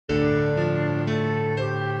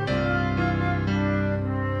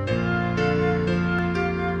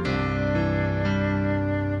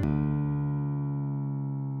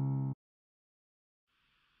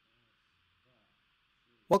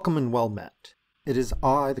Welcome and well met. It is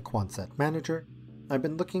I, the Quonset Manager. I've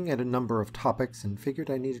been looking at a number of topics and figured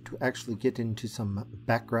I needed to actually get into some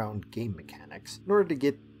background game mechanics in order to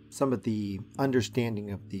get some of the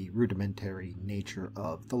understanding of the rudimentary nature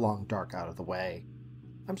of the long dark out of the way.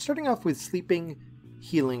 I'm starting off with sleeping,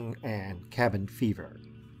 healing, and cabin fever.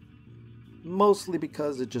 Mostly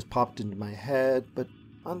because it just popped into my head, but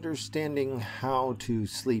understanding how to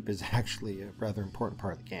sleep is actually a rather important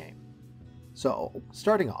part of the game. So,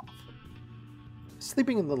 starting off,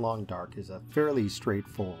 sleeping in the long dark is a fairly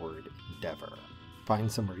straightforward endeavor.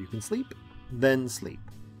 Find somewhere you can sleep, then sleep.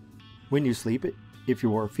 When you sleep, if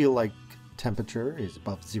your feel-like temperature is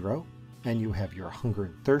above 0, and you have your hunger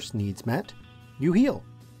and thirst needs met, you heal.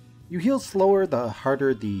 You heal slower the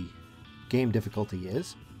harder the game difficulty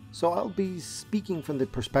is, so I'll be speaking from the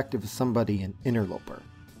perspective of somebody an interloper.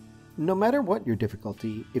 No matter what your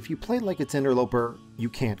difficulty, if you play like it's interloper, you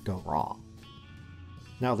can't go wrong.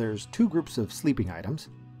 Now there's two groups of sleeping items,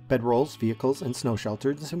 bedrolls, vehicles, and snow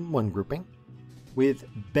shelters in one grouping, with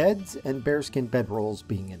beds and bearskin bedrolls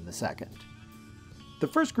being in the second. The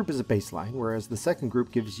first group is a baseline, whereas the second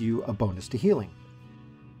group gives you a bonus to healing.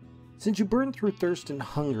 Since you burn through thirst and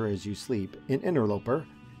hunger as you sleep, in interloper,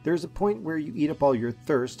 there's a point where you eat up all your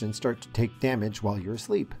thirst and start to take damage while you're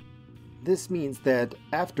asleep. This means that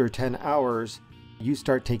after 10 hours, you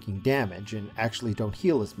start taking damage and actually don't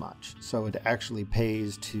heal as much, so it actually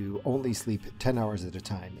pays to only sleep 10 hours at a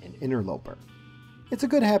time in interloper. It's a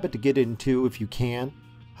good habit to get into if you can.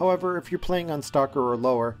 However, if you're playing on Stalker or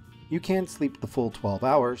lower, you can't sleep the full 12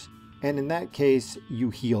 hours, and in that case,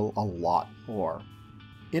 you heal a lot more.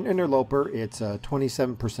 In interloper, it's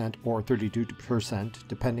 27% or 32%,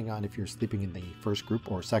 depending on if you're sleeping in the first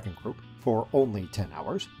group or second group, for only 10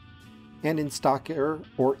 hours. And in Stalker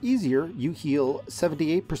or easier, you heal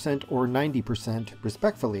 78% or 90%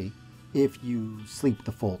 respectively if you sleep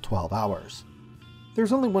the full 12 hours.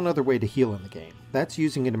 There's only one other way to heal in the game. That's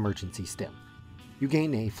using an emergency stim. You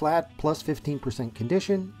gain a flat plus 15%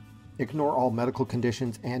 condition, ignore all medical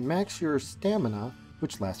conditions, and max your stamina,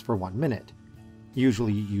 which lasts for 1 minute.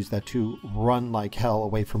 Usually you use that to run like hell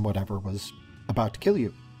away from whatever was about to kill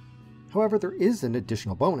you. However, there is an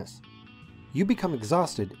additional bonus. You become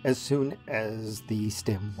exhausted as soon as the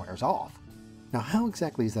stim wears off. Now, how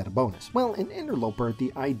exactly is that a bonus? Well, in interloper,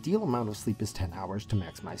 the ideal amount of sleep is 10 hours to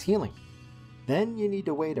maximize healing. Then you need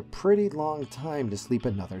to wait a pretty long time to sleep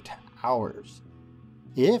another 10 hours.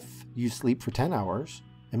 If you sleep for 10 hours,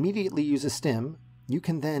 immediately use a stim, you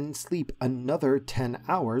can then sleep another 10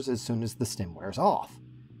 hours as soon as the stim wears off.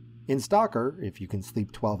 In Stalker, if you can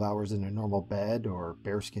sleep 12 hours in a normal bed or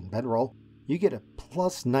bearskin bedroll, you get a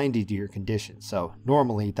plus 90 to your condition, so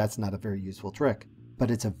normally that's not a very useful trick.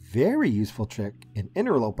 But it's a very useful trick in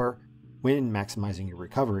interloper when maximizing your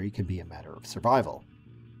recovery can be a matter of survival.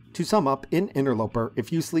 To sum up, in interloper,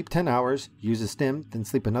 if you sleep 10 hours, use a stim, then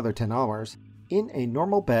sleep another 10 hours, in a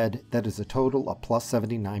normal bed, that is a total of plus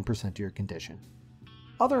 79% to your condition.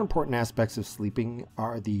 Other important aspects of sleeping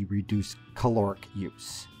are the reduced caloric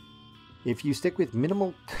use. If you stick with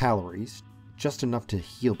minimal calories, just enough to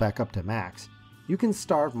heal back up to max, you can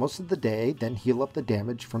starve most of the day, then heal up the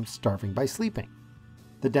damage from starving by sleeping.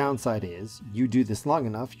 The downside is, you do this long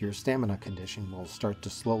enough, your stamina condition will start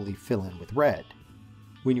to slowly fill in with red.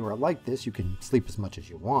 When you are like this, you can sleep as much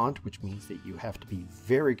as you want, which means that you have to be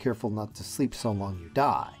very careful not to sleep so long you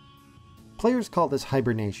die. Players call this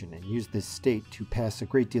hibernation and use this state to pass a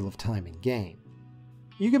great deal of time in game.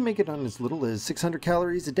 You can make it on as little as 600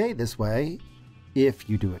 calories a day this way, if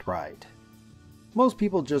you do it right. Most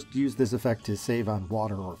people just use this effect to save on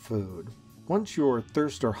water or food. Once your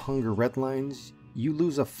thirst or hunger redlines, you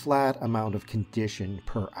lose a flat amount of condition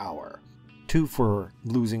per hour. 2 for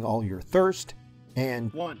losing all your thirst,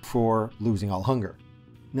 and 1 for losing all hunger.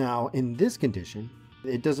 Now, in this condition,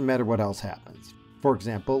 it doesn't matter what else happens. For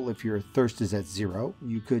example, if your thirst is at 0,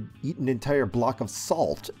 you could eat an entire block of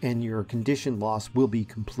salt and your condition loss will be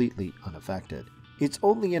completely unaffected. It's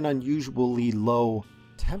only in unusually low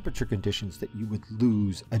temperature conditions that you would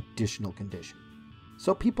lose additional condition.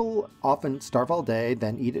 So people often starve all day,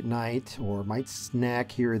 then eat at night, or might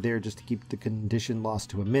snack here or there just to keep the condition loss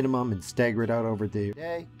to a minimum and stagger it out over the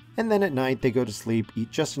day. And then at night they go to sleep,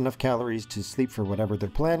 eat just enough calories to sleep for whatever they're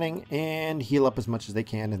planning, and heal up as much as they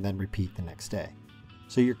can and then repeat the next day.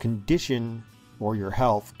 So your condition or your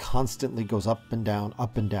health constantly goes up and down,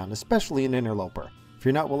 especially in interloper. If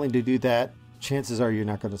you're not willing to do that, chances are you're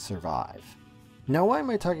not going to survive. Now, why am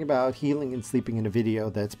I talking about healing and sleeping in a video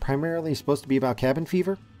that's primarily supposed to be about cabin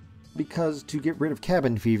fever? Because to get rid of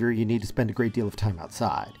cabin fever, you need to spend a great deal of time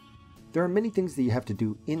outside. There are many things that you have to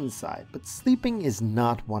do inside, but sleeping is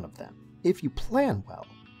not one of them. If you plan well,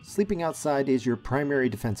 sleeping outside is your primary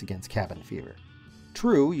defense against cabin fever.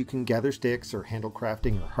 True, you can gather sticks or handle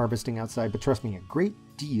crafting or harvesting outside, but trust me, a great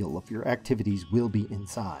deal of your activities will be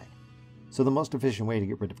inside. So the most efficient way to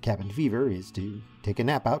get rid of cabin fever is to take a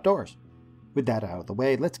nap outdoors. With that out of the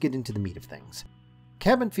way, let's get into the meat of things.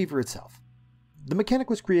 Cabin fever itself. The mechanic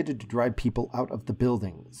was created to drive people out of the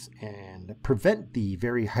buildings and prevent the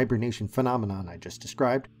very hibernation phenomenon I just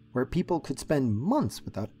described, where people could spend months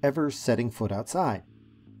without ever setting foot outside.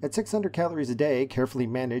 At 600 calories a day, carefully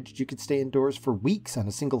managed, you could stay indoors for weeks on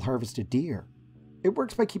a single harvested deer. It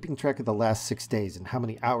works by keeping track of the last 6 days and how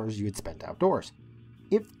many hours you had spent outdoors.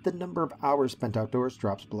 If the number of hours spent outdoors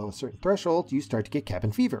drops below a certain threshold, you start to get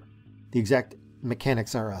cabin fever. The exact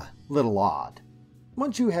mechanics are a little odd.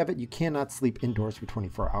 Once you have it, you cannot sleep indoors for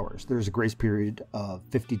 24 hours. There's a grace period of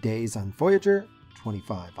 50 days on Voyager,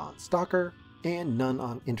 25 on Stalker, and none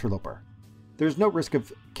on Interloper. There's no risk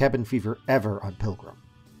of cabin fever ever on Pilgrim.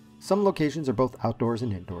 Some locations are both outdoors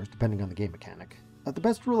and indoors, depending on the game mechanic. The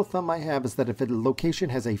best rule of thumb I have is that if a location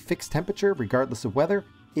has a fixed temperature, regardless of weather,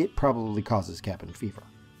 it probably causes cabin fever.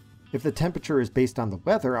 If the temperature is based on the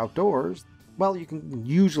weather outdoors, well, you can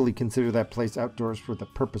usually consider that place outdoors for the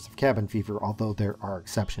purpose of cabin fever, although there are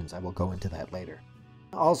exceptions. I will go into that later.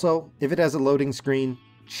 Also, if it has a loading screen,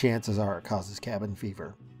 chances are it causes cabin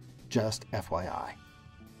fever. Just FYI.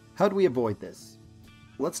 How do we avoid this?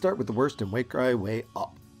 Let's start with the worst and work our way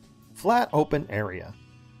up. Flat open area.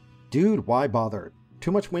 Dude, why bother?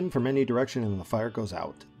 Too much wind from any direction and the fire goes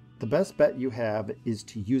out. The best bet you have is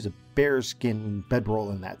to use a bearskin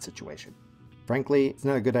bedroll in that situation. Frankly, it's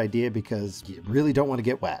not a good idea because you really don't want to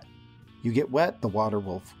get wet. You get wet, the water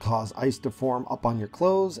will cause ice to form up on your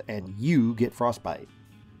clothes and you get frostbite.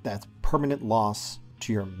 That's permanent loss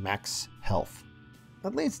to your max health.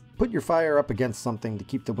 At least put your fire up against something to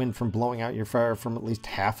keep the wind from blowing out your fire from at least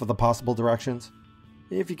half of the possible directions.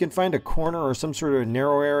 If you can find a corner or some sort of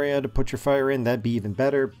narrow area to put your fire in, that'd be even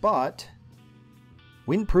better, but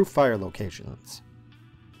windproof fire locations.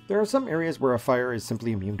 There are some areas where a fire is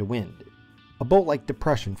simply immune to wind. A bolt-like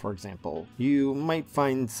depression, for example. You might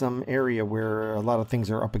find some area where a lot of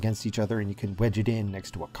things are up against each other and you can wedge it in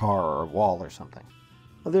next to a car or a wall or something.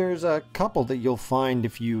 There's a couple that you'll find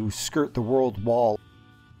if you skirt the world wall.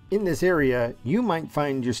 In this area, you might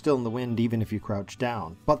find you're still in the wind even if you crouch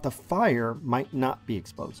down, but the fire might not be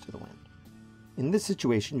exposed to the wind. In this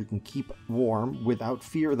situation, you can keep warm without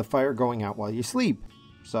fear of the fire going out while you sleep.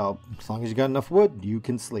 So, as long as you got enough wood, you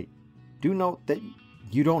can sleep. Do note that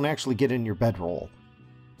you don't actually get in your bedroll.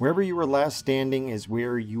 Wherever you were last standing is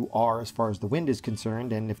where you are as far as the wind is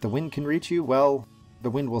concerned, and if the wind can reach you, well, the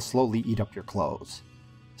wind will slowly eat up your clothes,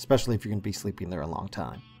 especially if you're going to be sleeping there a long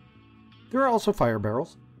time. There are also fire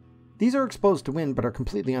barrels. These are exposed to wind but are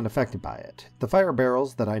completely unaffected by it. The fire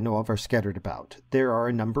barrels that I know of are scattered about. There are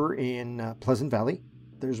a number in Pleasant Valley.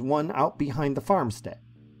 There's one out behind the farmstead.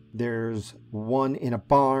 There's one in a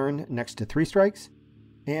barn next to Three Strikes.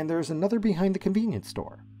 And there's another behind the convenience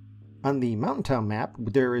store. On the Mountain Town map,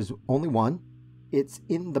 there is only one. It's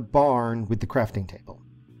in the barn with the crafting table.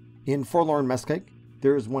 In Forlorn Mesquite,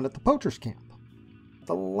 there is one at the poacher's camp.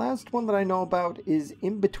 The last one that I know about is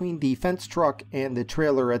in between the fence truck and the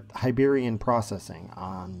trailer at Hiberian Processing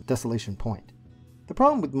on Desolation Point. The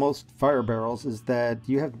problem with most fire barrels is that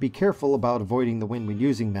you have to be careful about avoiding the wind when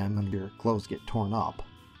using them and your clothes get torn up.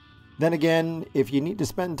 Then again, if you need to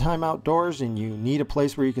spend time outdoors and you need a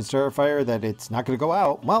place where you can start a fire that it's not going to go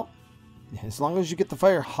out, well, as long as you get the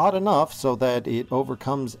fire hot enough so that it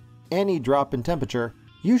overcomes any drop in temperature,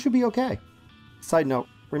 you should be okay. Side note,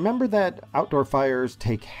 remember that outdoor fires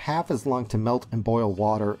take half as long to melt and boil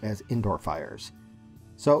water as indoor fires.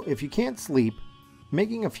 So if you can't sleep,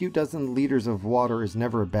 making a few dozen liters of water is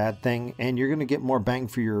never a bad thing, and you're going to get more bang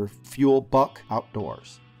for your fuel buck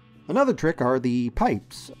outdoors. Another trick are the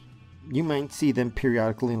pipes. You might see them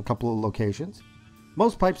periodically in a couple of locations.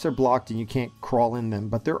 Most pipes are blocked and you can't crawl in them,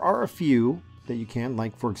 but there are a few that you can,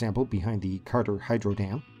 like for example behind the Carter Hydro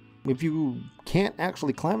Dam. If you can't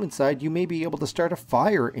actually climb inside, you may be able to start a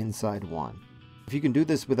fire inside one. If you can do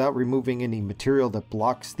this without removing any material that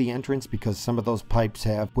blocks the entrance, because some of those pipes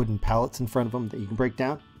have wooden pallets in front of them that you can break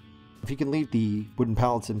down. If you can leave the wooden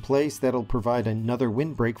pallets in place, that'll provide another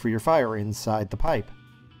windbreak for your fire inside the pipe.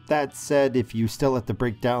 That said, if you still have to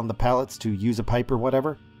break down the pallets to use a pipe or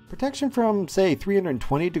whatever, protection from, say,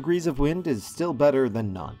 320 degrees of wind is still better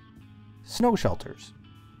than none. Snow shelters.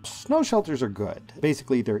 Snow shelters are good.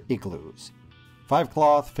 Basically, they're igloos. 5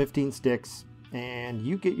 cloth, 15 sticks, and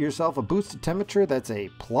you get yourself a boosted temperature that's a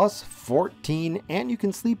plus 14, and you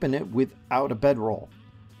can sleep in it without a bedroll.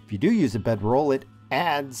 If you do use a bedroll, it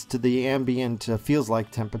adds to the ambient feels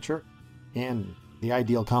like temperature, and The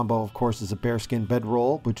ideal combo, of course, is a bearskin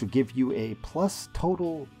bedroll, which would give you a plus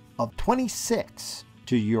total of 26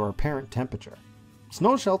 to your apparent temperature.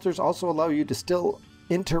 Snow shelters also allow you to still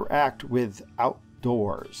interact with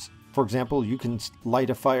outdoors. For example, you can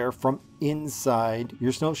light a fire from inside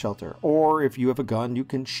your snow shelter, or if you have a gun, you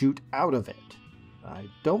can shoot out of it. I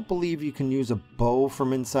don't believe you can use a bow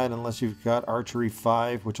from inside unless you've got Archery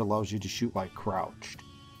 5, which allows you to shoot while crouched.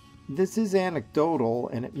 This is anecdotal,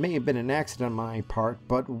 and it may have been an accident on my part,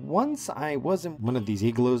 but once I was in one of these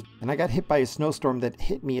igloos, and I got hit by a snowstorm that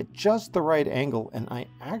hit me at just the right angle, and I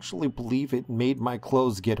actually believe it made my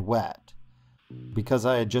clothes get wet. Because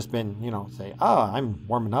I had just been, I'm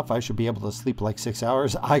warm enough, I should be able to sleep like 6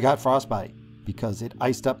 hours. I got frostbite because it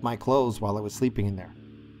iced up my clothes while I was sleeping in there.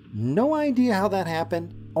 No idea how that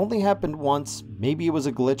happened. Only happened once. Maybe it was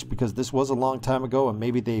a glitch because this was a long time ago and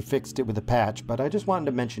maybe they fixed it with a patch, but I just wanted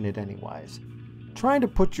to mention it anyways. Try to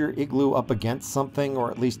put your igloo up against something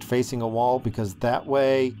or at least facing a wall, because that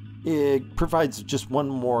way it provides just one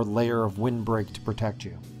more layer of windbreak to protect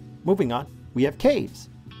you. Moving on, we have caves.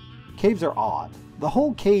 Caves are odd. The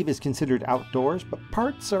whole cave is considered outdoors, but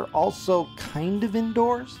parts are also kind of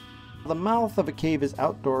indoors. The mouth of a cave is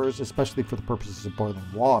outdoors, especially for the purposes of boiling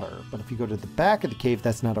water, but if you go to the back of the cave,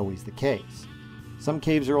 that's not always the case. Some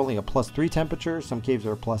caves are only a +3 temperature, some caves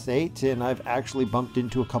are a +8, and I've actually bumped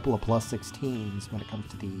into a couple of +16s when it comes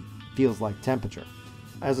to the feels like temperature.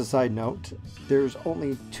 As a side note, there's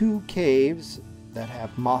only 2 caves that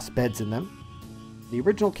have moss beds in them. The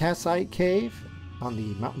original Cassite cave on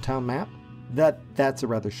the Mountain Town map, that's a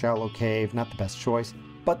rather shallow cave, not the best choice.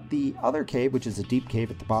 But the other cave, which is a deep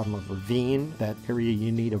cave at the bottom of a ravine, that area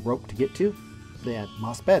you need a rope to get to, that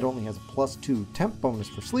moss bed only has a +2 temp bonus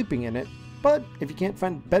for sleeping in it, but if you can't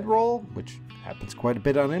find bedroll, which happens quite a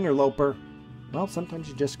bit on Interloper, well, sometimes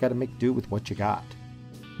you just gotta make do with what you got.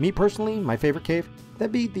 Me personally, my favorite cave,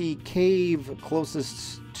 that'd be the cave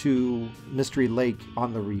closest to Mystery Lake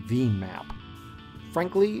on the ravine map.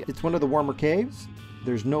 Frankly, it's one of the warmer caves.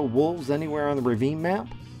 There's no wolves anywhere on the ravine map.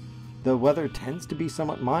 The weather tends to be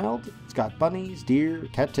somewhat mild. It's got bunnies, deer,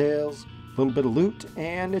 cattails, a little bit of loot,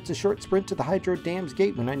 and it's a short sprint to the Hydro Dam's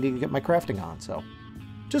gate when I need to get my crafting on, so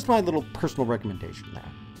just my little personal recommendation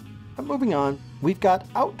there. But moving on, we've got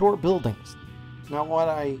outdoor buildings. Now what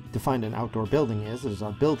I define an outdoor building is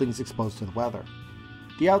our buildings exposed to the weather.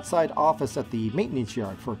 The outside office at the maintenance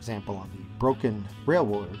yard, for example, on the Broken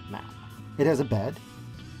Railroad map. It has a bed.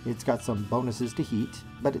 It's got some bonuses to heat,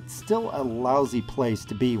 but it's still a lousy place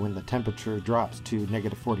to be when the temperature drops to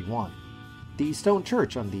 -41. The stone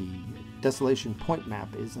church on the Desolation Point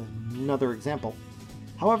map is another example.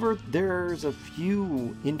 However, there's a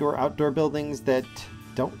few indoor-outdoor buildings that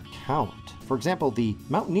don't count. For example, the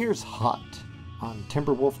Mountaineer's Hut on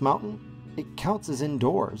Timberwolf Mountain, it counts as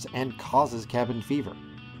indoors and causes cabin fever.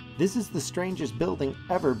 This is the strangest building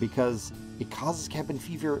ever because it causes cabin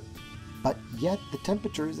fever, but yet the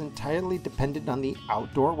temperature is entirely dependent on the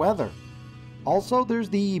outdoor weather. Also, there's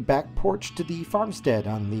the back porch to the farmstead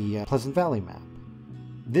on the Pleasant Valley map.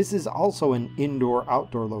 This is also an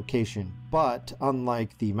indoor-outdoor location, but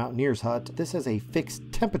unlike the Mountaineer's Hut, this has a fixed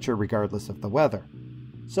temperature regardless of the weather.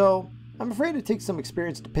 So, I'm afraid it takes some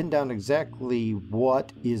experience to pin down exactly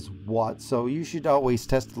what is what, so you should always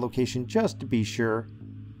test the location just to be sure.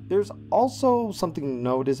 There's also something to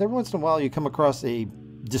note is every once in a while you come across a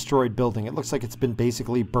destroyed building. It looks like it's been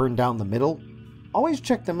basically burned down the middle. Always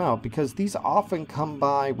check them out because these often come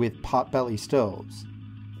by with potbelly stoves.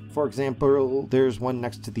 For example, there's one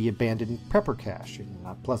next to the abandoned prepper cache in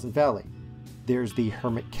Pleasant Valley. There's the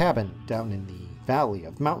hermit cabin down in the valley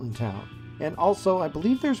of Mountain Town. And also, I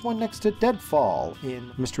believe there's one next to Deadfall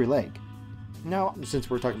in Mystery Lake. Now, since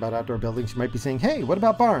we're talking about outdoor buildings, you might be saying, hey, what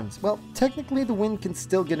about barns? Well, technically the wind can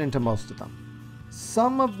still get into most of them.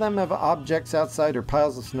 Some of them have objects outside or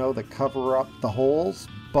piles of snow that cover up the holes,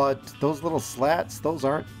 but those little slats, those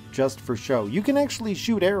aren't just for show. You can actually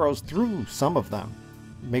shoot arrows through some of them.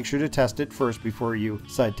 Make sure to test it first before you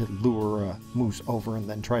decide to lure a moose over and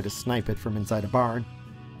then try to snipe it from inside a barn.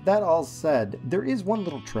 That all said, there is one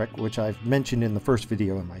little trick, which I've mentioned in the first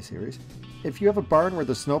video in my series. If you have a barn where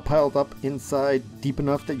the snow piled up inside deep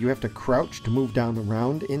enough that you have to crouch to move down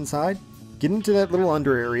around inside, get into that little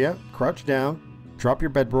under area, crouch down, drop your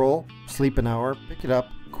bedroll, sleep an hour, pick it up,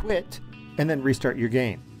 quit, and then restart your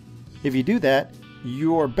game. If you do that,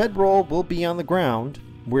 your bedroll will be on the ground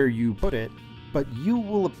where you put it, but you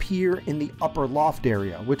will appear in the upper loft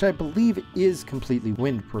area, which I believe is completely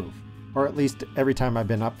windproof. Or at least every time I've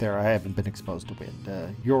been up there, I haven't been exposed to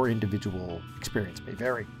wind. Your individual experience may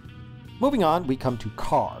vary. Moving on, we come to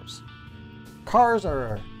cars. Cars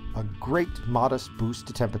are a great modest boost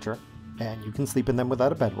to temperature. and you can sleep in them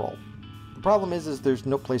without a bedroll. The problem is there's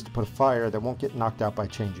no place to put a fire that won't get knocked out by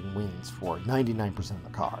changing winds for 99% of the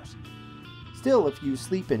cars. Still, if you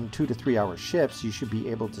sleep in 2 to 3 hour shifts, you should be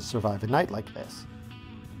able to survive a night like this.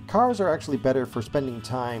 Cars are actually better for spending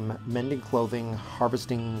time mending clothing,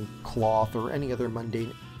 harvesting cloth, or any other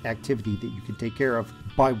mundane activity that you can take care of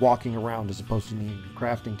by walking around as opposed to needing a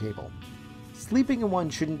crafting table. Sleeping in one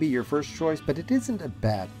shouldn't be your first choice, but it isn't a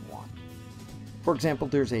bad one. For example,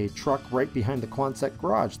 there's a truck right behind the Quonset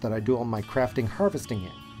garage that I do all my crafting harvesting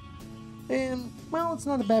in. And, well, it's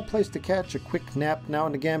not a bad place to catch a quick nap now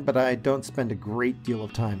and again, but I don't spend a great deal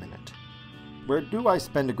of time in it. Where do I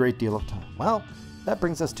spend a great deal of time? Well, that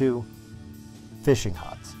brings us to fishing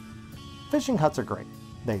huts. Fishing huts are great.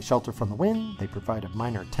 They shelter from the wind, they provide a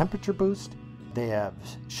minor temperature boost, they have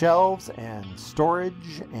shelves and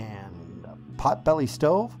storage and a potbelly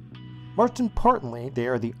stove. Most importantly, they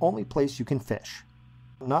are the only place you can fish.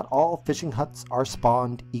 Not all fishing huts are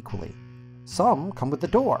spawned equally. Some come with a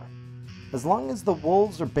door. As long as the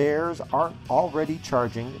wolves or bears aren't already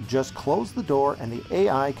charging, just close the door and the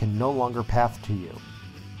AI can no longer path to you.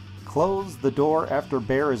 Close the door after a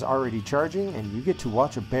bear is already charging and you get to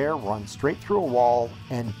watch a bear run straight through a wall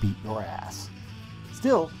and beat your ass.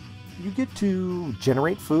 Still, you get to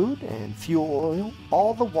generate food and fuel oil,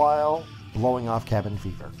 all the while blowing off cabin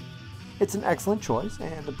fever. It's an excellent choice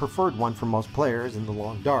and the preferred one for most players in the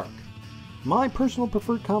long dark. My personal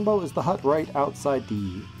preferred combo is the hut right outside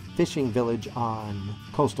the fishing village on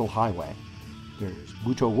Coastal Highway. There's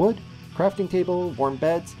mucho wood, crafting table, warm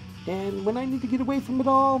beds, and when I need to get away from it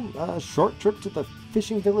all, a short trip to the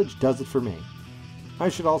fishing village does it for me. I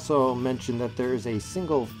should also mention that there is a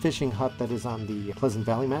single fishing hut that is on the Pleasant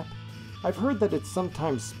Valley map. I've heard that it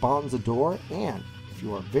sometimes spawns a door, and if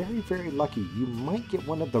you are very, very lucky, you might get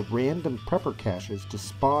one of the random prepper caches to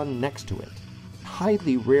spawn next to it.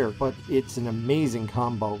 Highly rare, but it's an amazing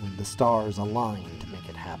combo when the stars align to make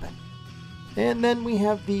it happen. And then we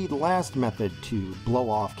have the last method to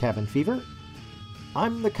blow off cabin fever.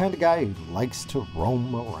 I'm the kind of guy who likes to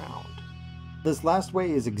roam around. This last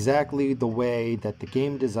way is exactly the way that the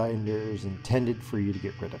game designers intended for you to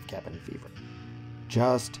get rid of cabin fever.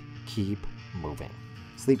 Just keep moving.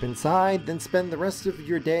 Sleep inside, then spend the rest of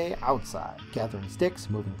your day outside, gathering sticks,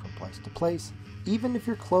 moving from place to place. Even if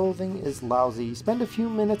your clothing is lousy, spend a few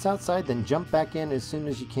minutes outside, then jump back in as soon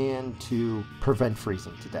as you can to prevent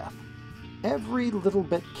freezing to death. Every little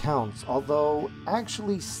bit counts, although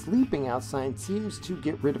actually sleeping outside seems to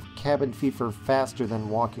get rid of cabin fever faster than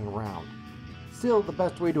walking around. Still, the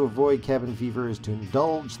best way to avoid cabin fever is to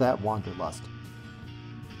indulge that wanderlust.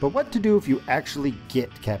 But what to do if you actually get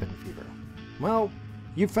cabin fever? Well,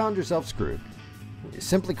 you found yourself screwed. You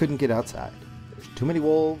simply couldn't get outside. There's too many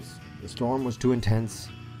wolves, the storm was too intense.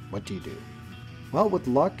 What do you do? Well, with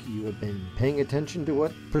luck, you have been paying attention to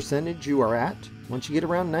what percentage you are at. Once you get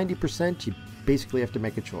around 90%, you basically have to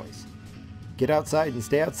make a choice. Get outside and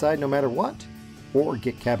stay outside no matter what, or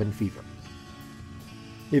get cabin fever.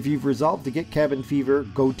 If you've resolved to get cabin fever,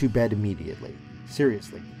 go to bed immediately.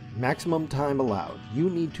 Seriously, maximum time allowed. You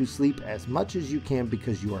need to sleep as much as you can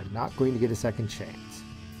because you are not going to get a second chance.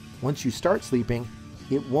 Once you start sleeping,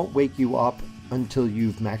 it won't wake you up until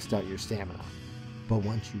you've maxed out your stamina. But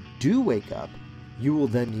once you do wake up, you will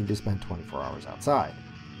then need to spend 24 hours outside.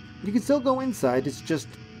 You can still go inside, it's just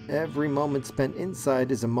every moment spent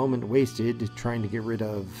inside is a moment wasted trying to get rid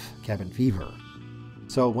of cabin fever.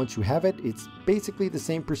 So once you have it, it's basically the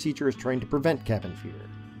same procedure as trying to prevent cabin fever,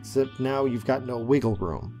 except now you've got no wiggle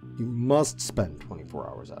room. You must spend 24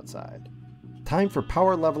 hours outside. Time for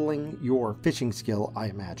power leveling your fishing skill, I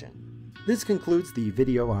imagine. This concludes the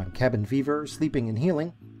video on cabin fever, sleeping, and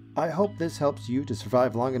healing. I hope this helps you to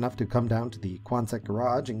survive long enough to come down to the Quonset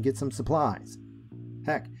garage and get some supplies.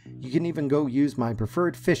 Heck, you can even go use my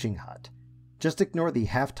preferred fishing hut. Just ignore the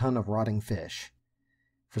half-ton of rotting fish.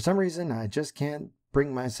 For some reason, I just can't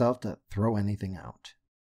bring myself to throw anything out.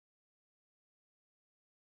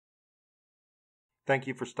 Thank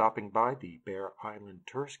you for stopping by the Bear Island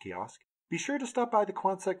Tourist Kiosk. Be sure to stop by the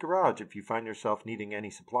Quonset garage if you find yourself needing any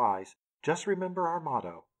supplies. Just remember our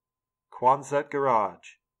motto, Quonset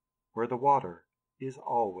Garage, where the water is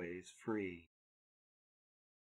always free.